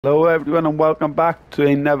Hello everyone and welcome back to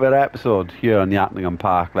another episode here on the Attingham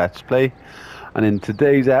Park Let's Play. And in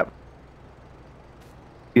today's episode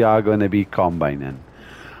we are going to be combining.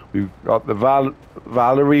 We've got the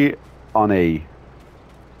Valerie on a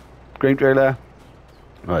grain trailer,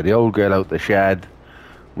 the old girl out the shed.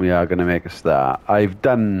 We are going to make a start. I've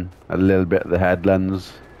done a little bit of the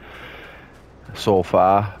headlands so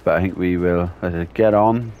far, but I think we will get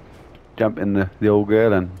on, jump in the old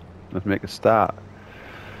girl and let's make a start.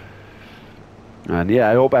 And yeah,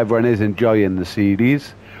 I hope everyone is enjoying the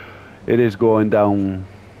series. It is going down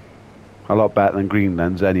a lot better than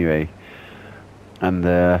Greenland's anyway. And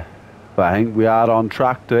but I think we are on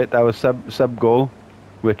track to hit our sub goal,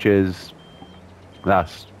 which is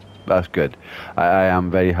that's good. I am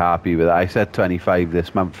very happy with it. I said 25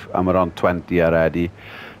 this month and we're on 20 already.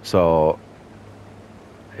 So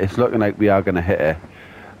it's looking like we are going to hit it.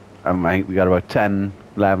 I think we got about 10,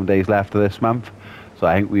 11 days left of this month. So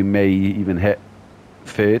I think we may even hit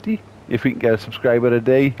 30 if we can get a subscriber a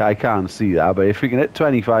day. I can't see that, but if we can hit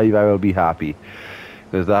 25 I will be happy,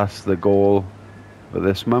 because that's the goal for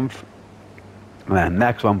this month. And then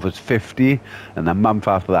next month was 50, and the month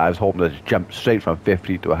after that I was hoping to jump straight from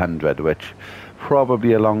 50 to 100, which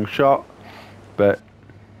probably a long shot, but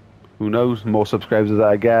who knows. The more subscribers that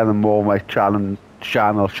I get, the more my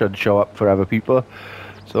channel should show up for other people,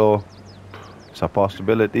 so it's a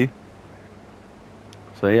possibility.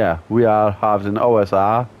 So yeah, we are harvesting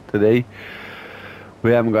OSR today.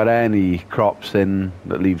 We haven't got any crops in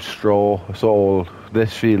that leave straw. It's all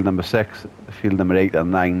this field number 6, field number 8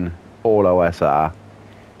 and 9, all OSR.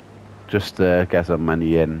 Just to get some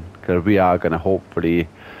money in, because we are going to hopefully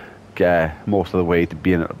get most of the way to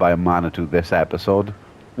being able to buy a Manitou this episode.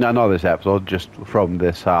 No, not this episode, just from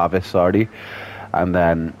this harvest, sorry. And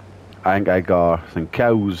then I think I got some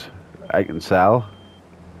cows I can sell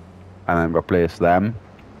and then replace them.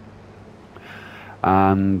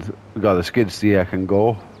 And we got the skid steer can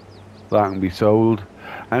go, that can be sold.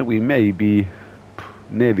 I think we may be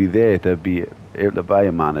nearly there to be able to buy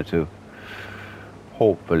a Manitou,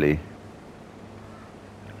 hopefully.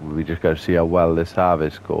 We just got to see how well this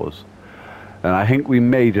harvest goes. And I think we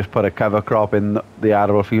may just put a cover crop in the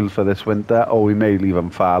arable field for this winter, or we may leave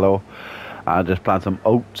them fallow and just plant some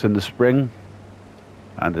oats in the spring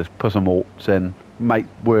and just put some oats in. Might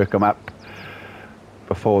work them up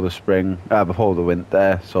before the spring, before the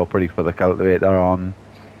winter, so pretty put the cultivator on,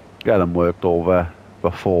 get them worked over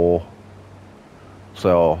before,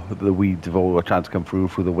 so the weeds have all got a chance to come through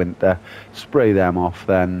the winter. Spray them off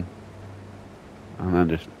then, and then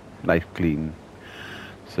just nice clean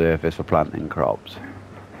surface for planting crops.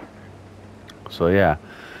 So yeah,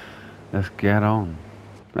 let's get on.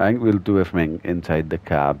 I think we'll do it from inside the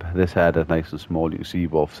cab. This head is nice and small, you can see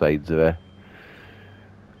both sides of it.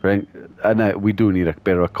 And we do need a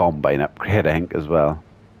bit of a combine upgrade, I think, as well.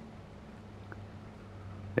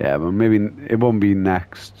 Yeah, but maybe it won't be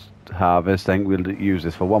next harvest. I think we'll use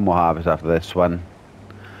this for one more harvest after this one,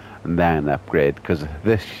 and then upgrade, because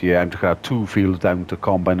this year I'm just going to have 2 fields down to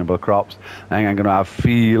combinable crops. I think I'm going to have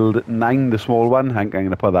field 9, the small one. I think I'm going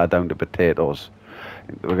to put that down to potatoes.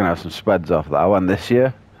 We're going to have some spuds off that one this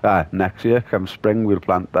year. Next year, come spring, we'll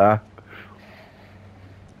plant that.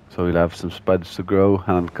 So we'll have some spuds to grow,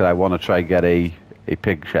 and cause I want to try get a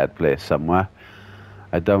pig shed place somewhere.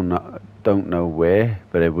 I don't know where,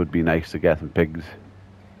 but it would be nice to get some pigs.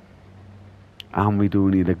 And we do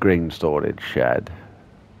need a grain storage shed,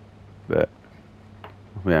 but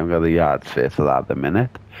we haven't got the yard space for that at the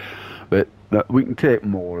minute. But we can take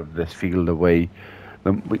more of this field away.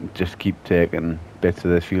 We can just keep taking bits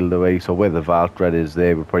of this field away. So where the Valtred is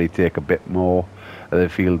there, we'll probably take a bit more of the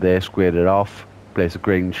field there, square it off, place a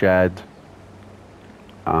grain shed,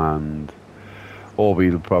 and or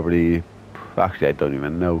we'll probably, actually I don't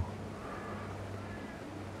even know.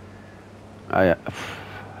 I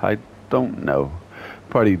don't know.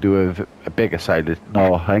 Probably do a bigger silage.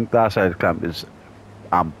 No, I think that silage clamp is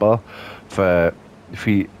ample for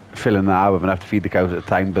filling that out with enough to feed the cows at a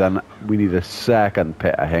time, but then we need a second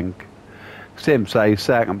pit, I think. Same size,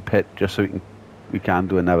 second pit, just so we can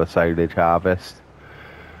do another silage harvest.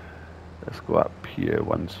 Let's go up here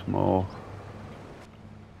once more.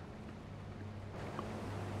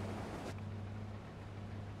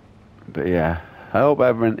 But yeah, I hope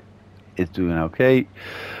everyone is doing okay,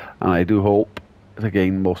 and I do hope to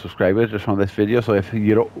gain more subscribers just from this video. So if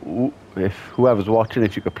whoever's watching,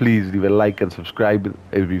 if you could please leave a like and subscribe,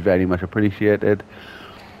 it would be very much appreciated.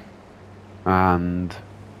 And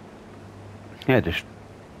yeah, just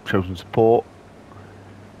show some support,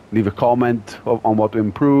 leave a comment on what to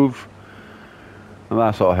improve and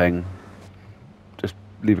that sort of thing. Just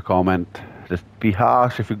leave a comment, just be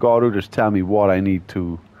harsh if you got to. Just tell me what I need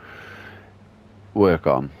to work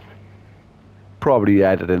on. Probably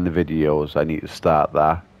editing the videos. I need to start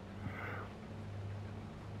that.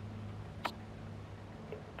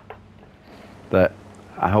 But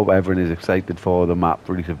I hope everyone is excited for the map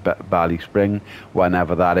release of Barley Spring,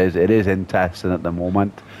 whenever that is. It is in testing at the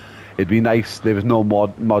moment. It'd be nice. There was no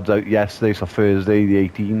mods out yesterday, so Thursday the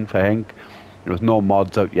 18th, I think. There was no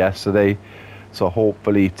mods out yesterday, so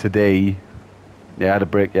hopefully today. They had a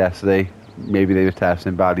break yesterday. Maybe they were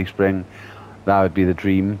testing Barley Spring. That would be the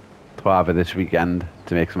dream, to have it this weekend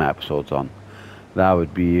to make some episodes on. That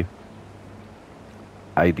would be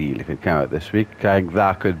ideal if it came out this week. I think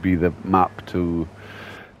that could be the map to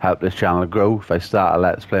help this channel grow. If I start a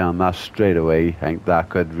Let's Play on that straight away, I think that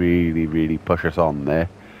could really, really push us on there.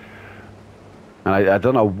 And I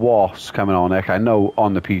don't know what's coming on it. I know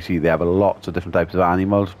on the PC they have lots of different types of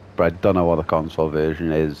animals, but I don't know what the console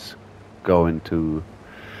version is going to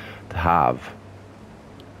have.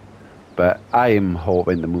 But I am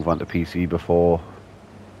hoping to move on to PC before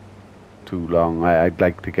too long. I'd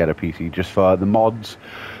like to get a PC just for the mods,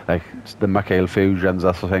 like the Mikhail Fusions,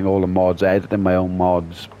 that's the thing, all the mods, editing my own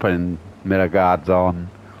mods, putting mirror guards on,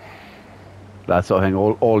 that sort of thing.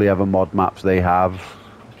 All the other mod maps they have,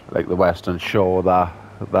 like the Western Shore,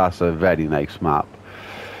 that's a very nice map.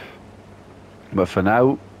 But for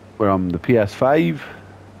now, we're on the PS5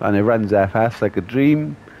 and it runs FS like a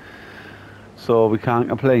dream, so we can't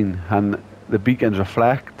complain. And the beacons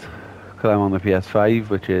reflect because I'm on the PS5,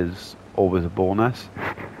 which is always a bonus.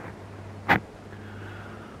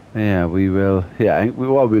 Yeah, we will. Yeah, I think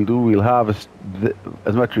what we'll do, we'll harvest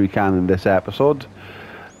as much as we can in this episode.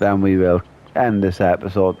 Then we will end this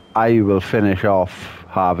episode. I will finish off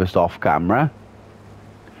harvest off camera.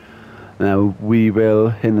 Now we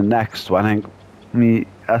will in the next one. I think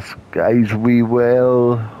us guys, we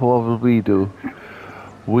will. What will we do?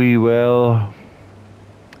 We will.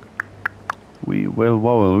 What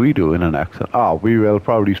will we do in the next one? Oh, we will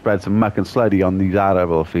probably spread some muck and sluddy on these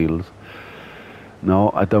arable fields.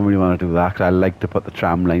 No, I don't really want to do that because I like to put the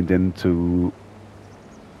tram lines into,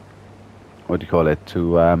 what do you call it,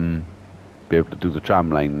 to be able to do the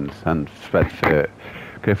tram lines and spread fur.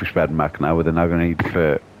 Because if we spread muck now, they're not going to need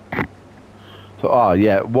fur. So, oh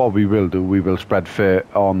yeah, what we will do, we will spread fur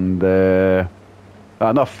on the,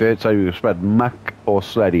 not fur, sorry, we will spread muck or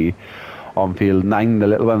sluddy on field 9, the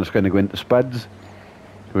little one that's going to go into spuds.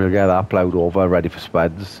 We'll get that ploughed over, ready for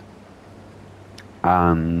spuds.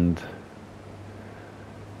 And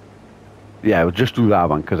yeah, we'll just do that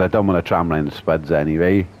one because I don't want to tramline the spuds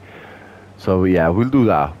anyway. So yeah, we'll do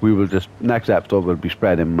that. We will just, next episode we'll be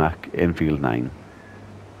spreading muck in field 9.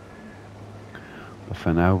 But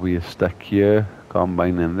for now we are stuck here,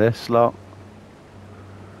 combining this lot.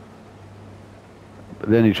 But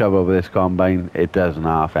the only trouble with this combine, it doesn't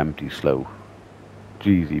half empty slow.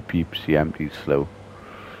 Jeezy peeps, he empties slow.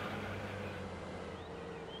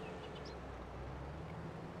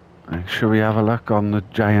 Should we have a look on the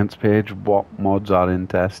Giants page what mods are in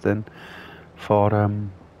testing for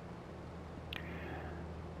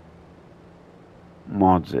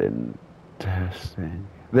mods in testing?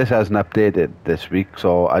 This hasn't updated this week,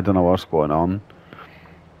 so I don't know what's going on.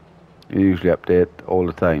 You usually update all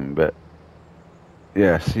the time, but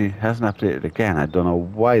yeah, see, it hasn't updated again. I don't know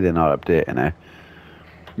why they're not updating it.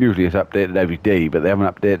 Usually it's updated every day, but they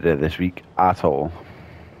haven't updated it this week at all.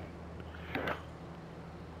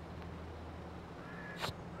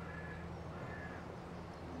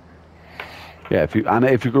 Yeah, if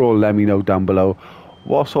you could all let me know down below,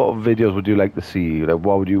 what sort of videos would you like to see? Like,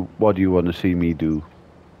 what do you want to see me do?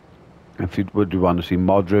 Would you want to see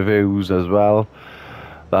mod reviews as well?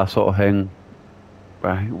 That sort of thing.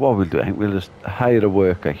 Right, what we'll do, I think we'll just hire a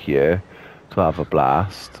worker here to have a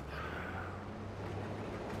blast.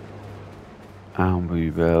 And we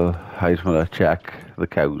will, I just want to check the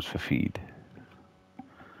cows for feed.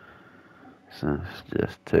 So let's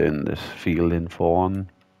just turn this field info on.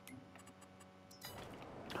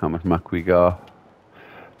 How much muck we got?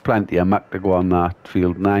 Plenty of muck to go on that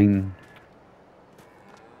field 9.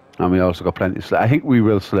 And we also got plenty of slurry. I think we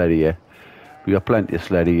will slurry here. We got plenty of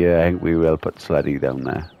slurry here. I think we will put slurry down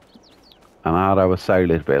there. And are our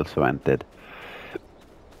silage bales cemented?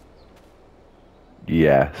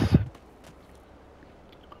 Yes.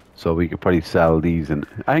 So we could probably sell these, and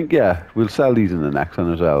I think, yeah, we'll sell these in the next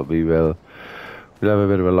one as well. We'll have a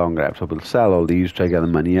bit of a longer episode. We'll sell all these, try to get the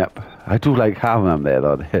money up. I do like having them there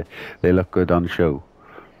though. They look good on show.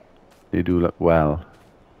 They do look well.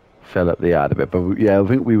 Fill up the yard a bit, but yeah, I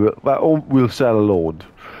think we will. We'll sell a load.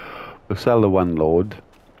 We'll sell the one load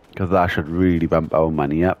because that should really bump our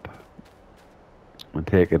money up. and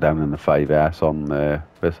take it down in the 5S on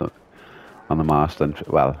the Marston,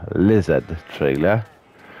 well, Lizard trailer.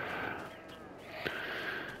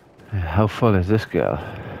 How full is this girl?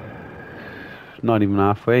 Not even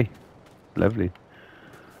halfway. Lovely.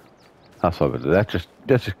 That's what we'll do. Let's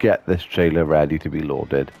just get this trailer ready to be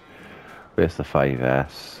loaded. Where's the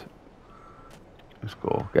 5S? Let's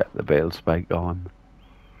go get the bale spike on.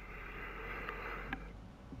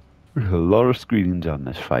 There's a lot of screens on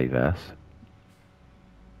this 5S.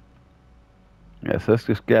 Yes, let's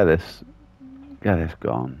just get this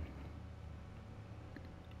gone.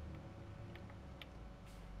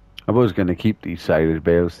 I was going to keep these silage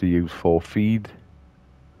bales to use for feed,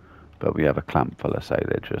 but we have a clamp full of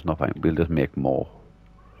silage. There's no point. We'll just make more.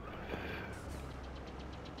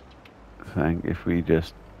 I think if we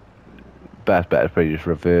just best bet is probably just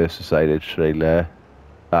reverse the silage trailer.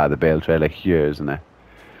 The bale trailer here, isn't it?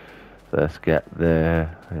 So let's get the.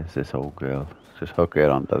 Where's this old girl? Let's just hook it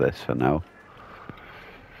onto this for now.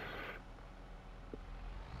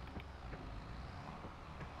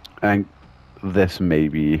 And this may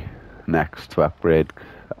be next to upgrade.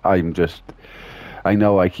 I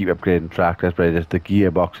know I keep upgrading tractors, but just the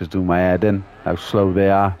gearboxes do my head in. How slow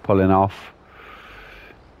they are pulling off.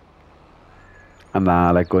 And then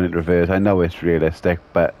I like going into reverse. I know it's realistic,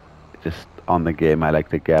 but just on the game I like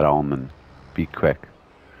to get on and be quick.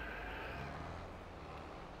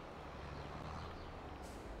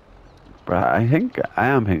 But I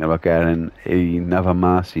am thinking about getting another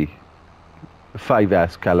Marcy.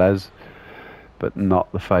 5S colours, but not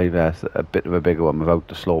the 5S, a bit of a bigger one without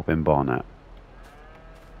the sloping bonnet.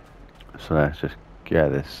 So let's just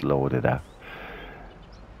get this loaded up.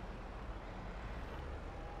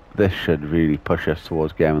 This should really push us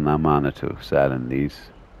towards getting that Manitou selling these.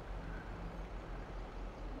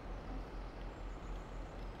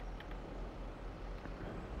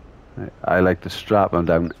 I like to strap them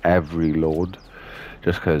down every load,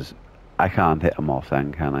 just because I can't hit them off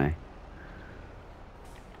then, can I?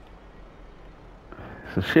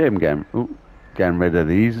 It's a shame getting rid of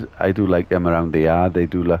these. I do like them around the yard. They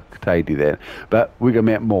do look tidy there. But we can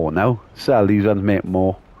make more now. Sell these ones, make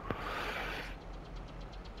more.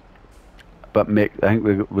 But I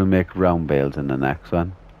think we'll make round bales in the next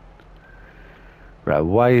one. Right,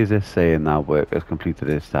 why is it saying that work has completed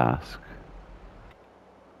his task?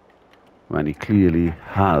 When he clearly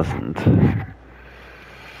hasn't.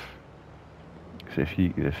 So if he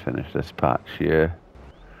could just finish this patch here.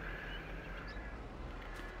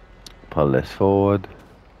 Pull this forward.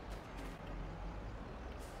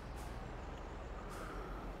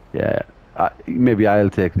 Yeah, maybe I'll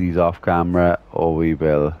take these off camera, or we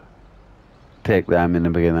will take them in the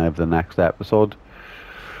beginning of the next episode.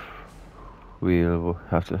 We'll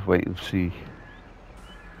have to wait and see.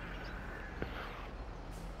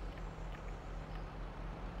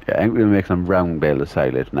 Yeah, I think we'll make some round bale of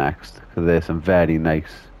silage next, because there's some very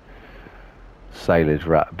nice silage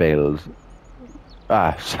bales.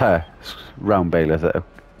 Round balers that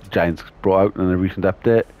Giants brought out in a recent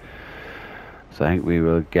update. So I think we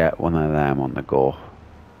will get one of them on the go.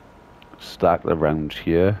 Stack the rounds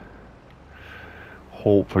here.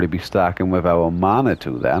 Hopefully be stacking with our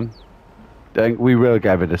Manitou then. I think we will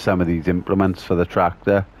get rid of some of these implements for the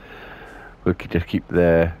tractor. We'll just keep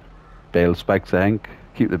the bale spikes, I think.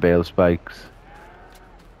 Keep the bale spikes.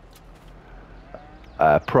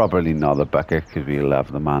 Probably not the bucket, because we'll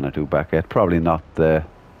have the Manitou bucket. Probably not the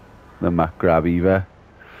Muck Grab either.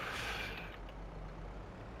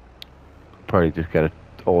 Probably just get an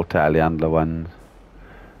old telehandler one,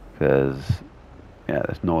 because yeah,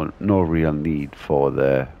 there's no real need for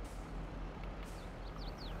the.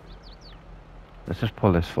 Let's just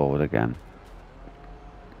pull this forward again.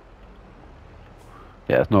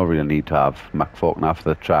 Yeah, there's no real need to have Muck Fork now for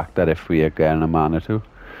the tractor if we are getting a Manitou.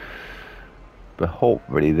 But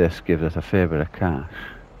hopefully this gives us a fair bit of cash.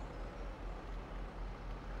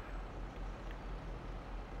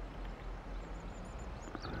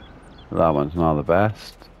 That one's not the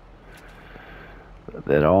best. But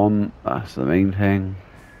they're on, that's the main thing.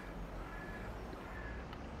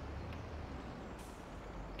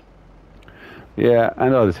 Yeah, I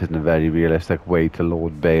know this isn't a very realistic way to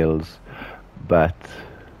load bales, but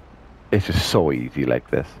it's just so easy like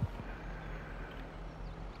this.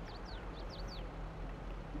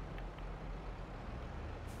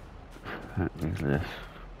 Let's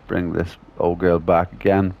bring this old girl back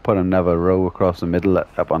again, put another row across the middle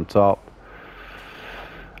up on top.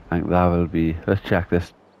 I think that will be, let's check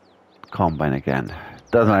this combine again.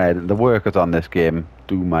 Does my head in. The workers on this game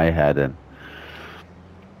do my head in.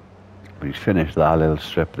 But he's finished that little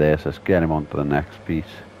strip there, so let's get him on to the next piece.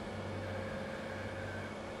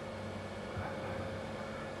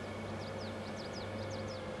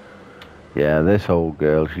 Yeah, this old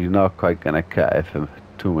girl, she's not quite going to cut it for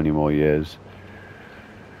too many more years.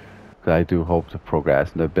 I do hope to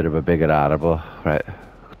progress into a bit of a bigger arable. Right,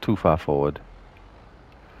 too far forward.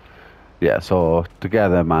 Yeah, so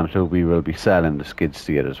together, Mantle, we will be selling the skid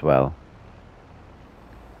steer as well.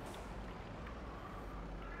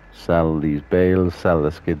 Sell these bales, sell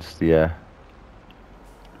the skid steer.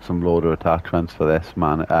 Some loader attachments for this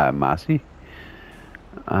Massey.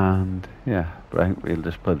 And yeah, but I think we'll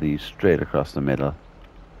just put these straight across the middle.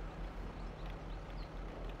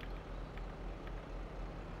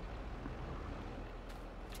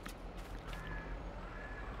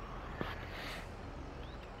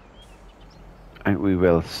 I think we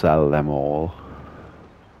will sell them all.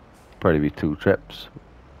 Probably be 2 trips.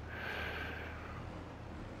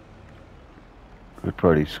 We'd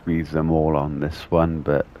probably squeeze them all on this one,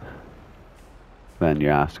 but then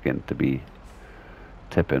you're asking to be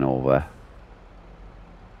tipping over.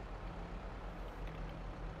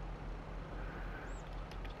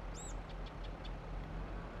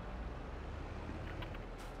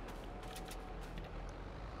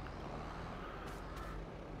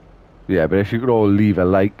 Yeah, but if you could all leave a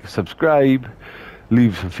like, subscribe,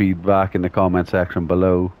 leave some feedback in the comment section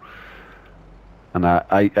below. And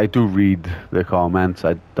I do read the comments.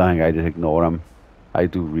 I don't think I just ignore them. I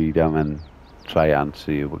do read them and try and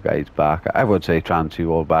answer you guys back. I would say try and answer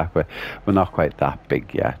you all back, but we're not quite that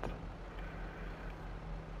big yet.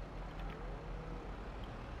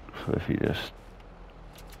 So if you just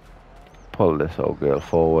pull this old girl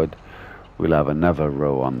forward, we'll have another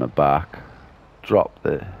row on the back. Drop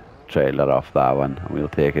the trailer off that one and we'll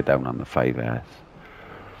take it down on the 5S.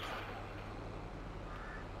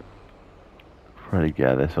 Probably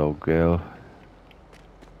get this old girl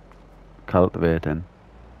cultivating.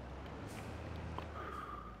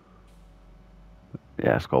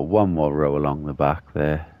 Yeah, it's got one more row along the back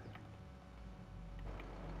there.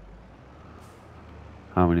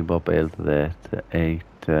 How many more bales are there? 8,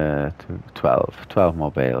 12. 12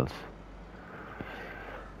 more bales.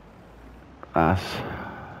 That's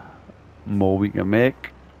more we can make.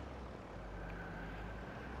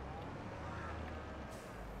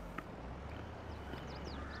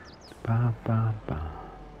 Bam, bam, bam.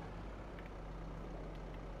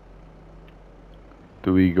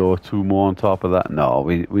 Do we go 2 more on top of that? No,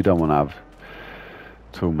 we don't want to have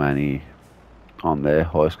too many on there,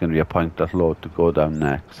 or it's going to be a pointless load to go down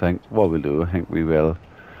next. I think what we'll do, I think we will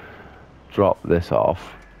drop this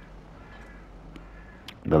off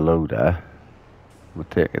the loader. We'll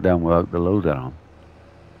take it down without the loader on.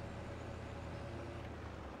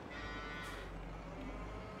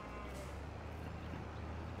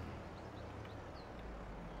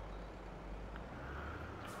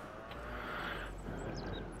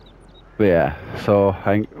 But yeah, so I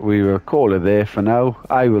think we will call it there for now.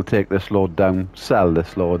 I will take this load down, sell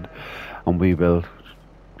this load, and we will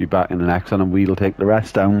be back in the next one and we'll take the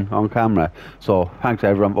rest down on camera. So thanks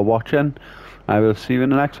everyone for watching. I will see you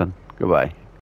in the next one. Goodbye.